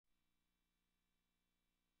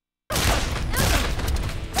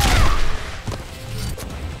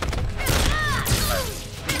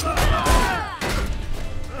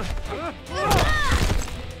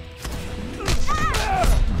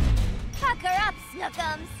up,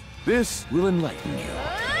 Snookums! This will enlighten you.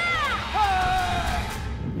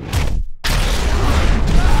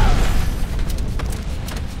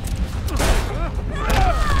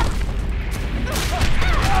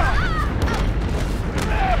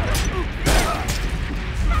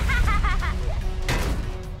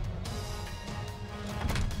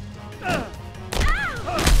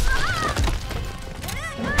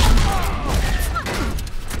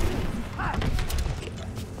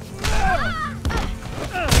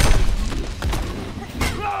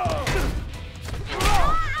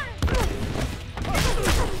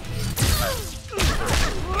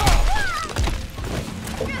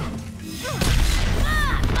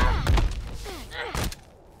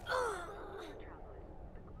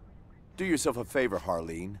 Do yourself a favor,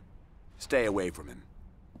 Harleen. Stay away from him.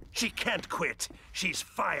 She can't quit. She's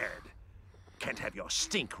fired. Can't have your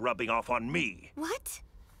stink rubbing off on me. What?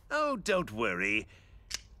 Oh, don't worry.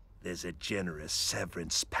 There's a generous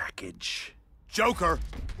severance package. Joker!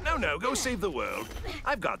 No, go save the world.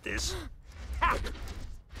 I've got this. Ha!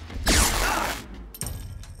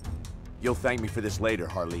 You'll thank me for this later,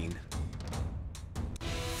 Harleen.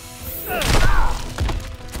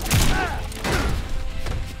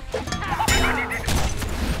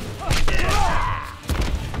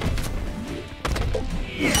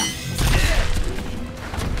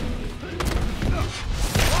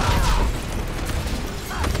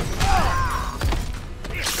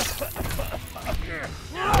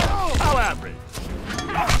 How average?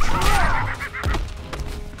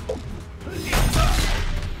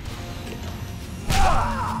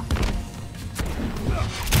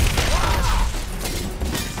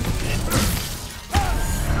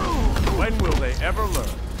 When will they ever learn?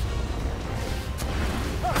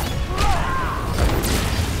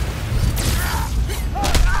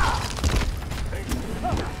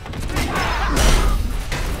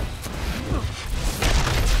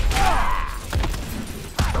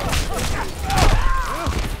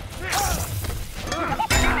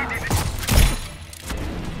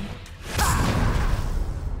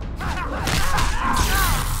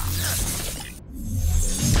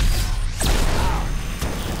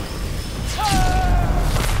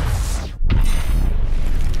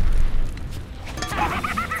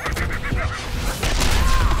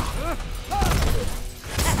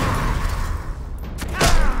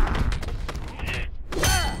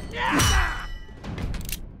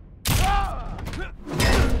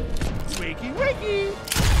 Wakey!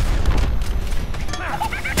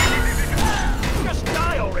 Just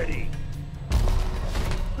die already!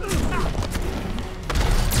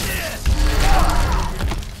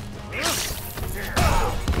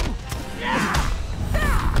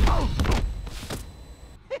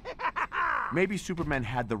 Maybe Superman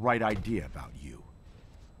had the right idea about you.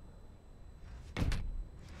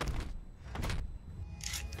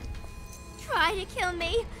 Try to kill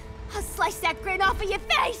me? I'll slice that grin off of your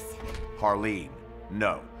face! Harleen,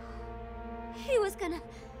 no. He was gonna...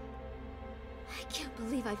 I can't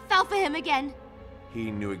believe I fell for him again.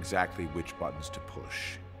 He knew exactly which buttons to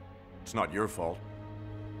push. It's not your fault.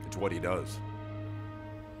 It's what he does.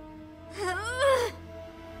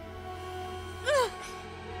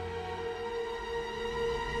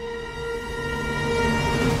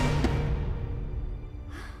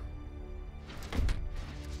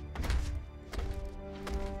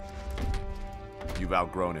 You've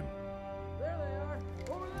outgrown him. There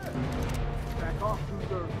they are! Over there! Back off,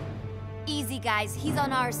 Luther! Easy, guys. He's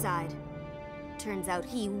on our side. Turns out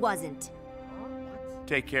he wasn't.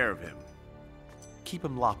 Take care of him. Keep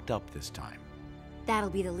him locked up this time.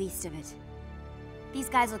 That'll be the least of it. These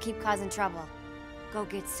guys will keep causing trouble. Go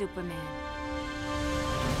get Superman.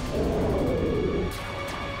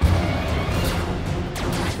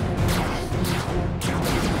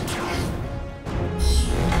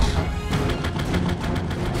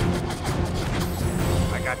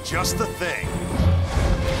 I got just the thing.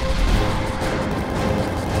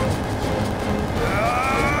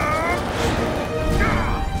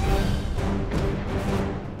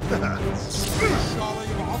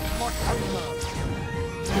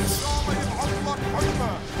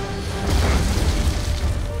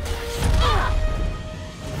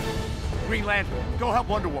 Green Lantern, go help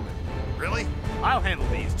Wonder Woman. Really? I'll handle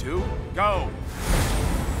these two. Go!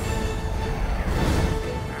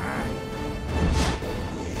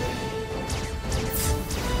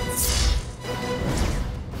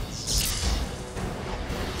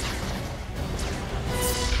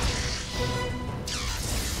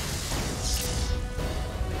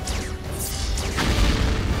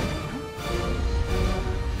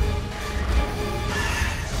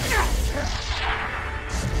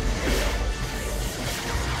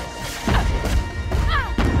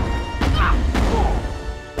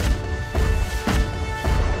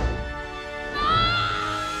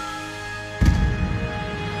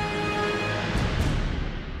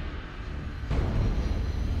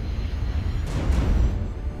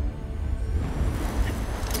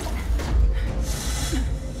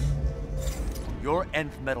 your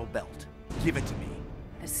nth metal belt. Give it to me.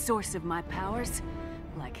 The source of my powers?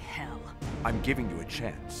 Like hell. I'm giving you a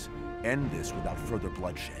chance. End this without further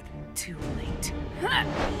bloodshed. Too late.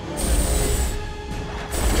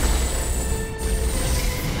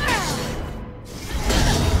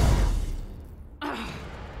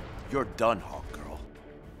 You're done, Hawk Girl.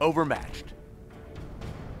 Overmatched.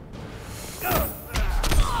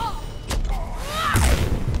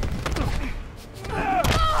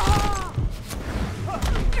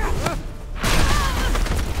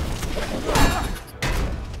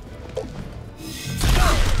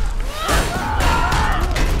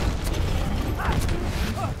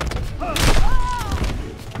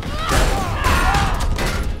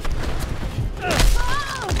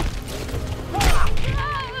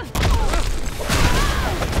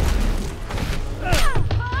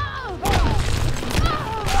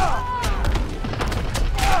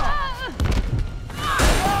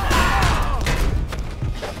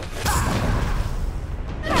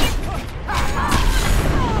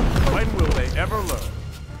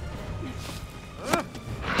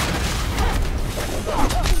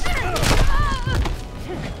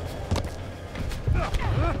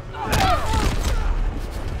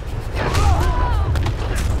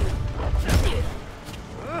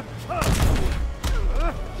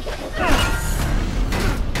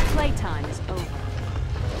 Playtime is over.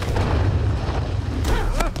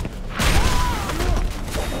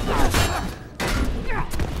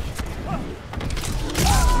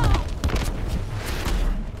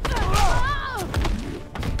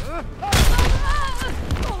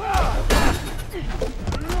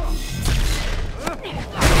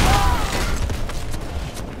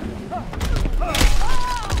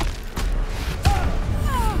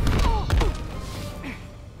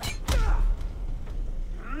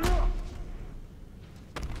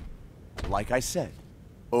 Like I said,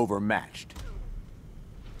 overmatched.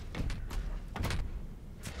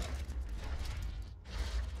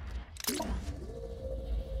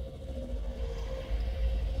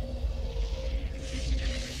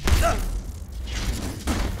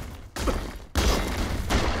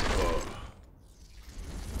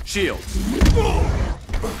 Shield.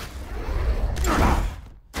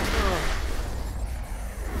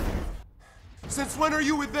 Since when are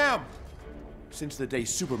you with them? Since the day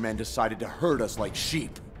Superman decided to herd us like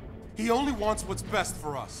sheep. He only wants what's best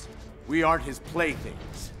for us. We aren't his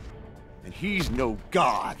playthings. And he's no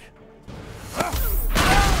god.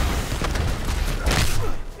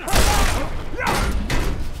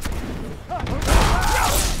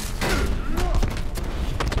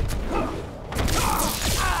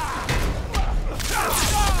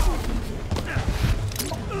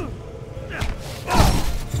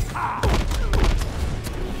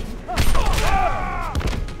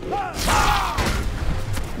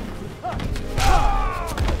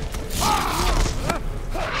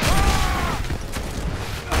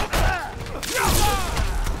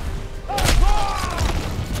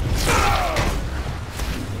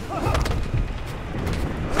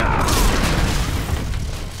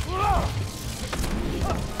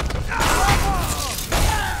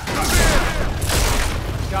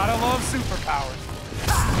 Gotta love superpowers.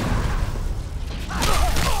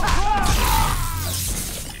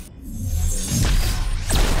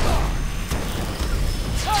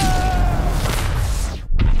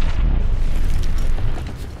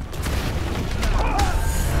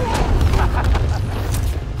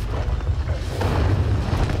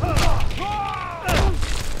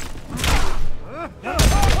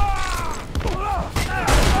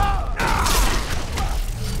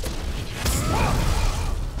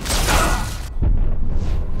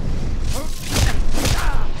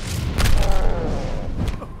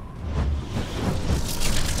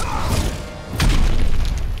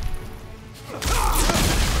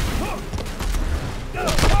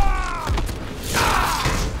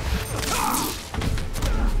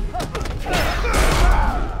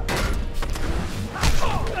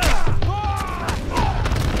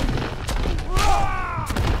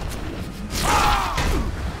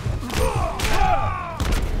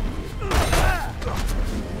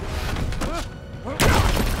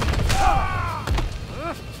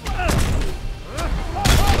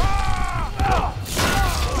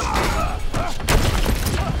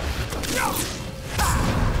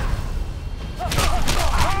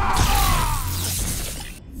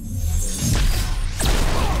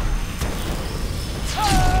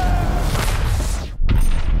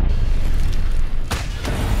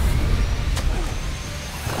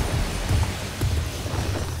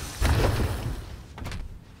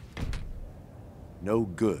 No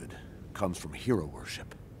good comes from hero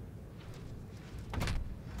worship.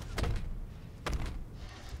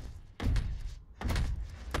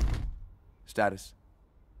 Status?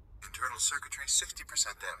 Internal circuitry 60%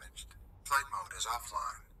 damaged. Flight mode is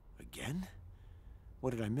offline. Again? What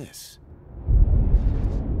did I miss?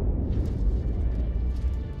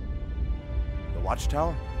 The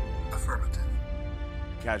watchtower? Affirmative.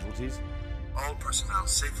 Casualties? All personnel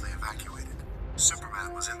safely evacuated.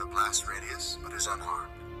 Superman was in the blast radius, but is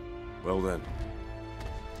unharmed. Well then,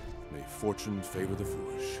 may fortune favor the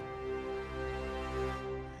foolish.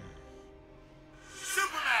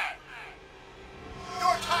 Superman!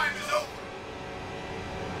 Your time is over!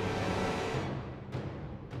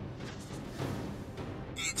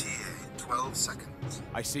 ETA 12 seconds.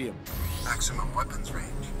 I see him. Maximum weapons range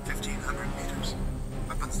 1,500 meters.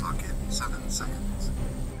 Weapons lock in 7 seconds.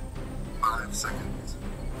 5 seconds.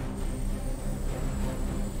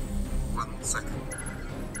 1 second.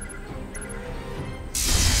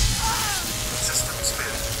 System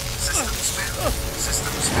spin. System spin.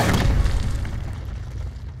 System spin.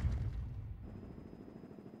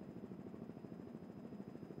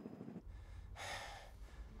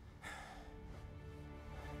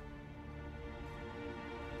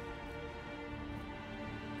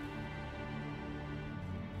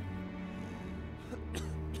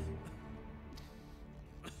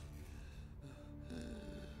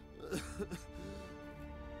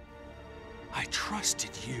 I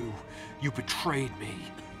trusted you. You betrayed me.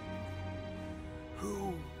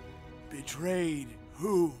 Who betrayed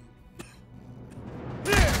whom?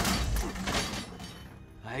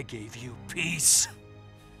 I gave you peace.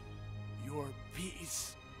 Your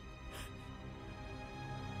peace.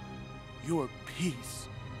 Your peace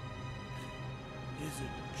is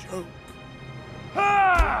a joke.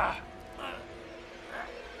 Ah!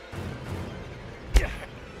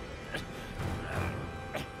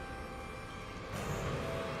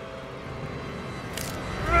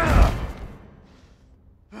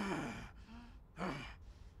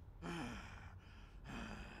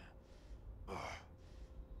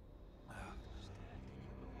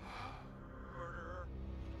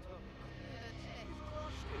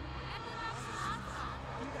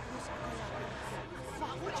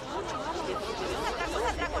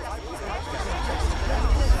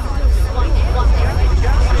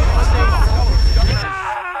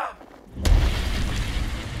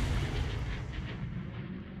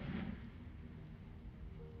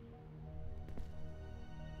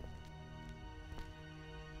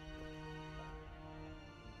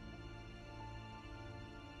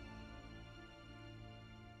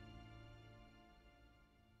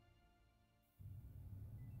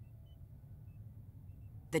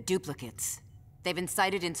 The duplicates. They've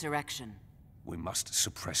incited insurrection. We must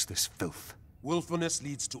suppress this filth. Willfulness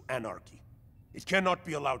leads to anarchy. It cannot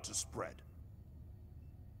be allowed to spread.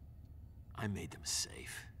 I made them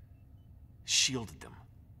safe. Shielded them.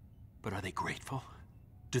 But are they grateful?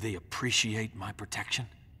 Do they appreciate my protection?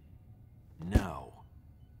 No.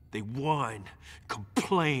 They whine,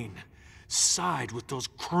 complain, side with those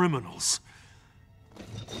criminals.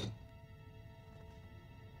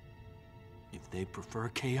 If they prefer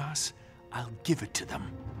chaos, I'll give it to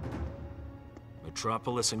them.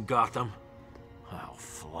 Metropolis and Gotham, I'll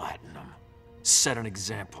flatten them. Set an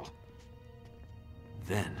example.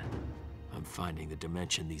 Then, I'm finding the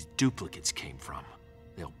dimension these duplicates came from.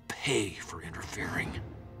 They'll pay for interfering.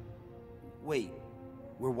 Wait,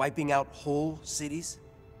 we're wiping out whole cities?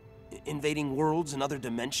 Invading worlds and other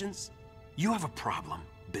dimensions? You have a problem,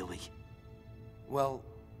 Billy. Well,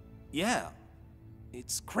 yeah.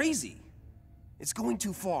 It's crazy. It's going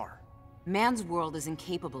too far. Man's world is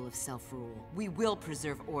incapable of self-rule. We will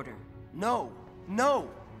preserve order. No, no!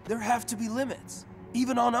 There have to be limits.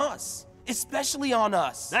 Even on us. Especially on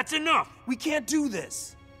us. That's enough! We can't do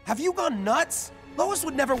this. Have you gone nuts? Lois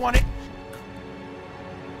would never want it.